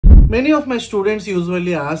Many of my students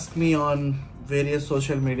usually ask me on various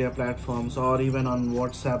social media platforms or even on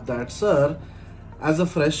WhatsApp that, sir, as a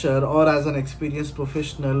fresher or as an experienced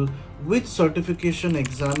professional, which certification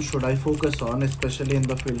exam should I focus on, especially in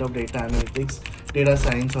the field of data analytics, data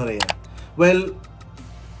science or AI? Well,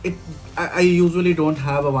 I usually don't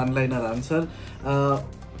have a one-liner answer.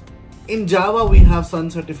 In Java, we have Sun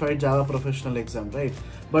Certified Java Professional exam, right?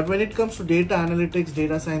 But when it comes to data analytics,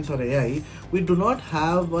 data science or AI, we do not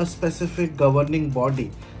have a specific governing body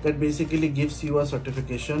that basically gives you a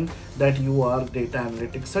certification that you are data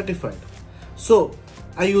analytics certified. So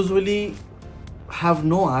I usually have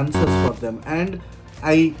no answers for them, and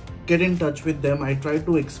I get in touch with them. I try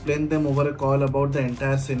to explain them over a call about the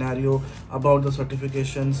entire scenario, about the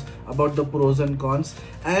certifications, about the pros and cons.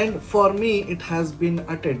 And for me, it has been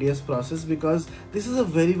a tedious process because this is a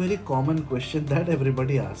very common question that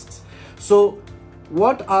everybody asks. So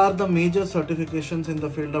what are the major certifications in the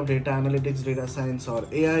field of data analytics, data science or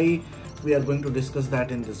AI? We are going to discuss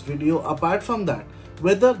that in this video. Apart from that,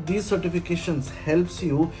 whether these certifications helps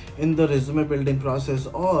you in the resume building process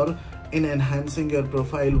or in enhancing your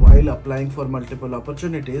profile while applying for multiple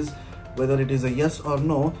opportunities, whether it is a yes or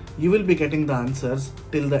no, you will be getting the answers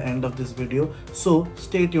till the end of this video. So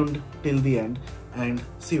stay tuned till the end and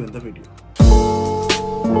see you in the video.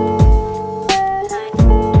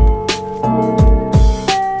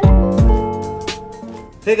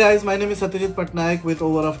 Hey guys, my name is Satyajit Pattnaik with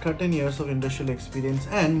over 13 years of industrial experience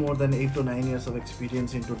and more than 8 to 9 years of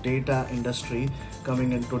experience into data industry,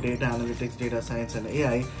 coming into data analytics, data science and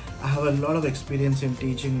AI. I have a lot of experience in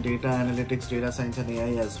teaching data analytics, data science and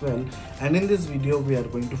AI as well. And in this video, we are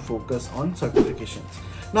going to focus on certifications.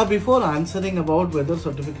 Now, before answering about whether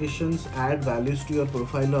certifications add values to your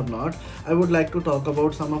profile or not, I would like to talk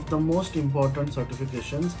about some of the most important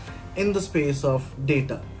certifications in the space of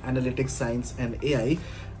data, analytics, science and AI.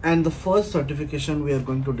 And the first certification we are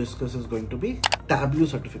going to discuss is going to be Tableau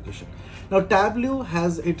certification. Now, Tableau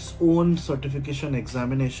has its own certification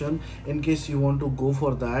examination. In case you want to go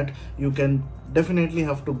for that, you can definitely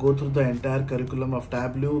have to go through the entire curriculum of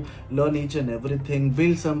Tableau, learn each and everything,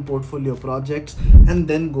 build some portfolio projects, and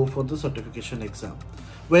then go for the certification exam.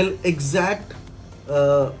 Well,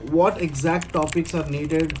 what exact topics are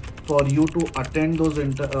needed for you to attend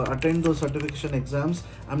those certification exams,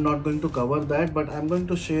 I'm not going to cover that, but I'm going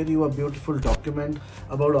to share you a beautiful document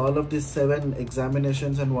about all of these 7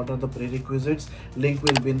 examinations and what are the prerequisites. Link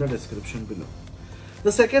will be in the description below.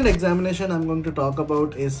 The second examination I'm going to talk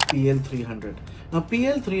about is PL300. Now,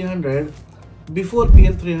 PL300, before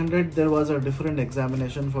PL300, there was a different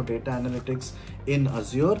examination for data analytics in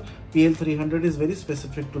Azure. PL300 is very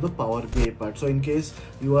specific to the Power BI part. So in case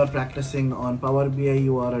you are practicing on Power BI,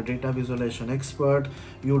 you are a data visualization expert,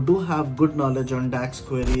 you do have good knowledge on DAX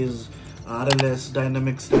queries, RLS,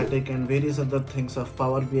 dynamic, static and various other things of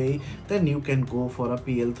Power BI, then you can go for a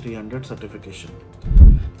PL300 certification.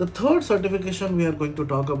 The third certification we are going to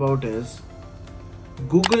talk about is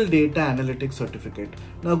Google Data Analytics Certificate.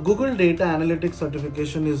 Now, Google Data Analytics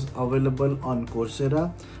Certification is available on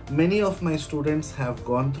Coursera. Many of my students have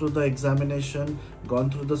gone through the examination, gone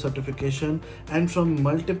through the certification, and from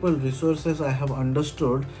multiple resources I have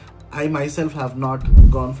understood. I myself have not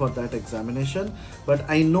gone for that examination, but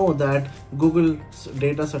I know that Google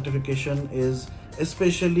Data Certification is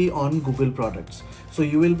especially on Google products. So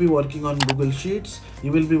you will be working on Google Sheets,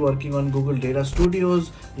 you will be working on Google Data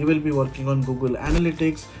Studios, you will be working on Google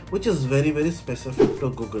Analytics, which is very specific to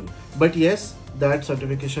Google. But yes, that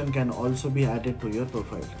certification can also be added to your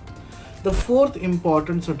profile. The fourth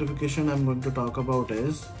important certification I'm going to talk about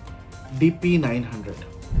is DP900.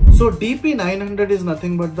 So DP900 is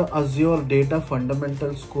nothing but the Azure Data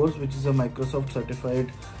Fundamentals course, which is a Microsoft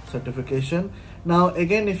certified certification. Now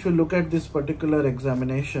again, if you look at this particular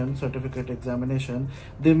examination, certificate examination,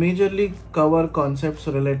 they majorly cover concepts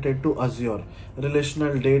related to Azure,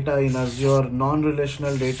 relational data in Azure,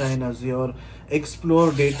 non-relational data in Azure,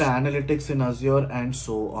 explore data analytics in Azure, and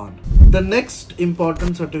so on. The next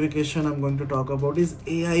important certification I'm going to talk about is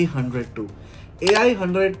AI 102. AI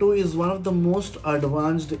 102 is one of the most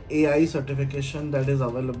advanced AI certification that is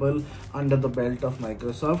available under the belt of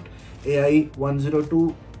Microsoft. AI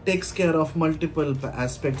 102 takes care of multiple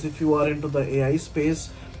aspects. If you are into the AI space,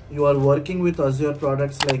 you are working with Azure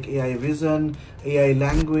products like AI Vision, AI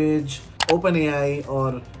Language, OpenAI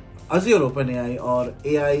or Azure OpenAI or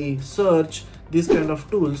AI Search, these kind of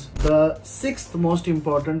tools. The sixth most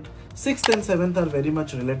important, 6th and 7th are very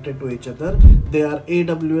much related to each other. They are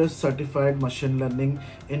AWS certified machine learning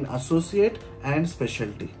in associate and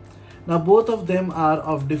specialty. Now both of them are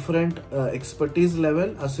of different expertise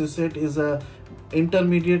level. Associate is a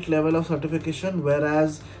intermediate level of certification,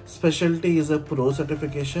 whereas specialty is a pro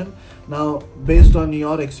certification. Now, based on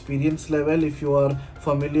your experience level, if you are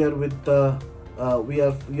familiar with the we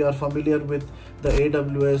are familiar with the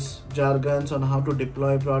AWS jargons on how to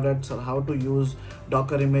deploy products or how to use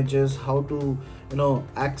Docker images, how to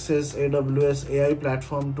access AWS AI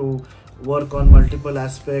platform to work on multiple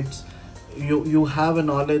aspects, you have a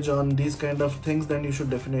knowledge on these kind of things, then you should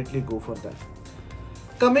definitely go for that.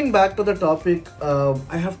 Coming back to the topic,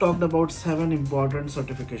 I have talked about 7 important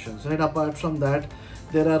certifications, right? Apart from that,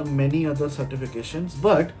 there are many other certifications,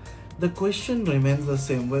 but the question remains the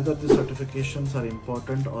same, whether the certifications are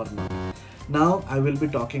important or not. Now I will be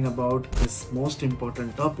talking about this most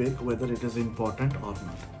important topic, whether it is important or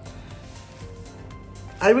not.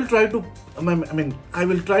 I will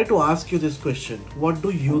try to ask you this question. What do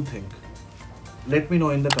you think? Let me know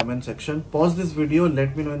in the comment section. Pause this video,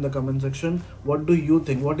 let me know in the comment section. What do you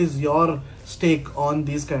think? What is your stake on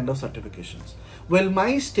these kind of certifications? Well,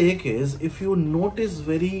 my stake is, if you notice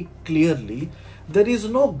very clearly, there is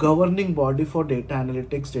no governing body for data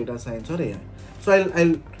analytics, data science or AI.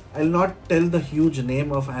 So I'll not tell the huge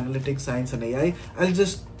name of analytics, science and AI. I'll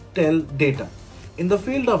just tell data. In the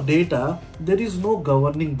field of data, there is no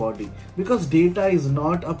governing body, because data is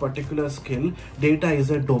not a particular skill. Data is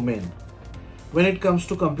a domain. When it comes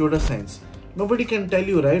to computer science, nobody can tell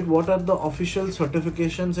you, right, what are the official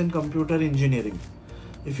certifications in computer engineering.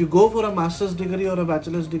 If you go for a master's degree or a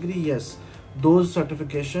bachelor's degree, yes, those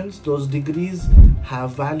certifications, those degrees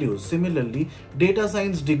have values. Similarly, data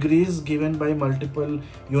science degrees given by multiple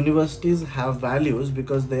universities have values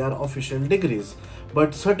because they are official degrees.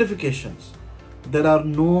 But certifications, there are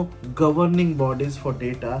no governing bodies for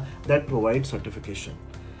data that provide certification.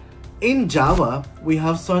 In Java, we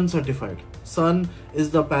have Churn certified. Churn is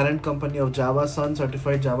the parent company of Java, Churn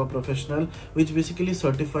Certified Java Professional, which basically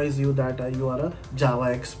certifies you that you are a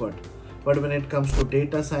Java expert. But when it comes to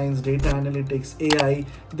data science, data analytics, AI,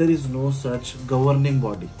 there is no such governing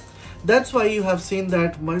body. That's why you have seen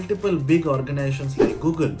that multiple big organizations like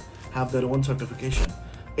Google have their own certification.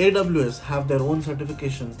 AWS have their own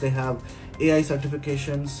certifications. They have AI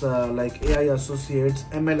certifications like AI Associates,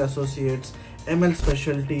 ML Associates, ML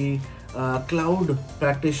Specialty, cloud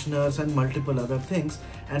practitioners and multiple other things.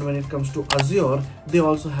 And when it comes to Azure, they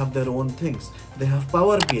also have their own things. They have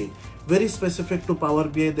Power BI. Very specific to Power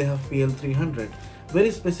BI, they have PL300.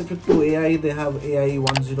 Very specific to AI, they have AI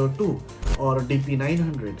 102 or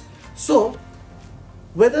DP900. So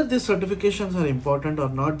whether these certifications are important or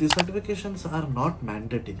not, these certifications are not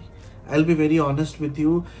mandatory. I'll be very honest with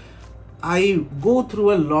you. I go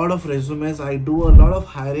through a lot of resumes. I do a lot of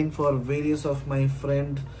hiring for various of my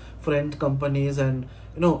friend companies, and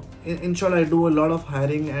in short, I do a lot of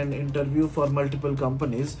hiring and interview for multiple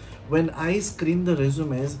companies. When I screen the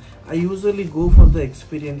resumes, I usually go for the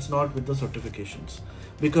experience, not with the certifications,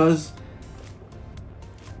 because,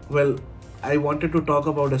 well, I wanted to talk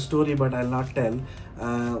about a story, but I'll not tell.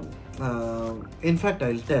 In fact,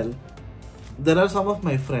 I'll tell. There are some of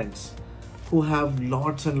my friends who have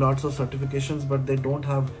lots and lots of certifications, but they don't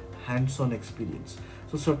have hands-on experience.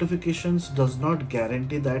 So certifications does not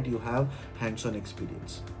guarantee that you have hands-on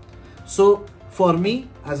experience. So for me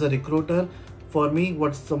as a recruiter,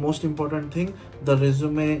 what's the most important thing? The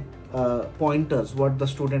resume pointers, what the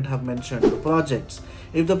student have mentioned, the projects.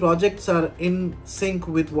 If the projects are in sync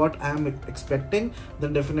with what I am expecting,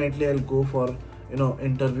 then definitely I'll go for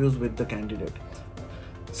interviews with the candidate.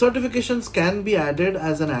 Certifications can be added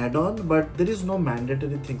as an add-on, but there is no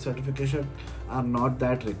mandatory thing. Certifications are not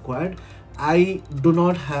that required. I do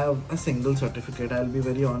not have a single certificate. I'll be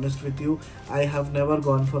very honest with you. I have never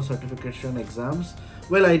gone for certification exams.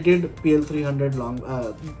 Well, I did PL300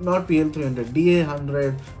 not PL300,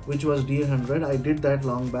 DA100, which was DA100. I did that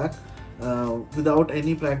long back. Without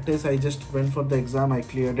any practice, I just went for the exam. I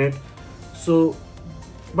cleared it. So,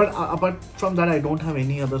 but apart from that, I don't have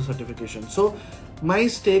any other certification. So my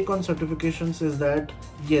stake on certifications is that,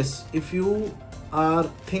 yes, if you are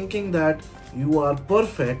thinking that you are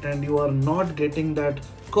perfect and you are not getting that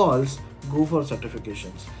calls, go for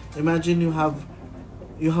certifications. Imagine you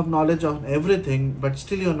have knowledge of everything, but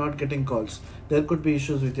still you're not getting calls. There could be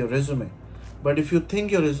issues with your resume. But if you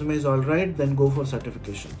think your resume is all right, then go for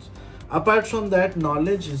certifications. Apart from that,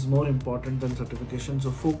 knowledge is more important than certification.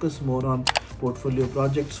 So focus more on portfolio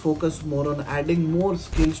projects, focus more on adding more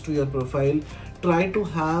skills to your profile. Try to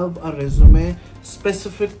have a resume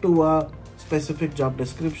specific to a specific job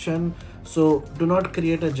description. So do not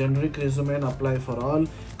create a generic resume and apply for all.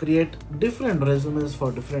 Create different resumes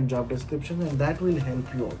for different job descriptions, and that will help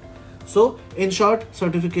you out. So in short,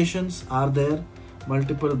 certifications are there.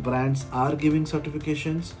 Multiple brands are giving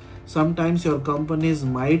certifications. Sometimes your companies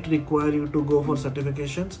might require you to go for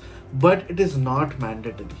certifications, but it is not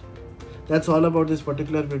mandatory. That's all about this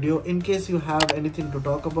particular video. In case you have anything to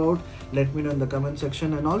talk about, let me know in the comment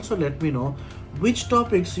section, and also let me know which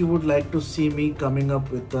topics you would like to see me coming up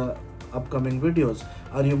with the upcoming videos.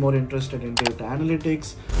 Are you more interested in data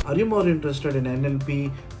analytics? Are you more interested in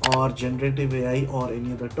NLP or generative AI or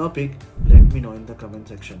any other topic? Let me know in the comment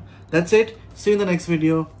section. That's it. See you in the next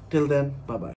video. Till then, bye bye.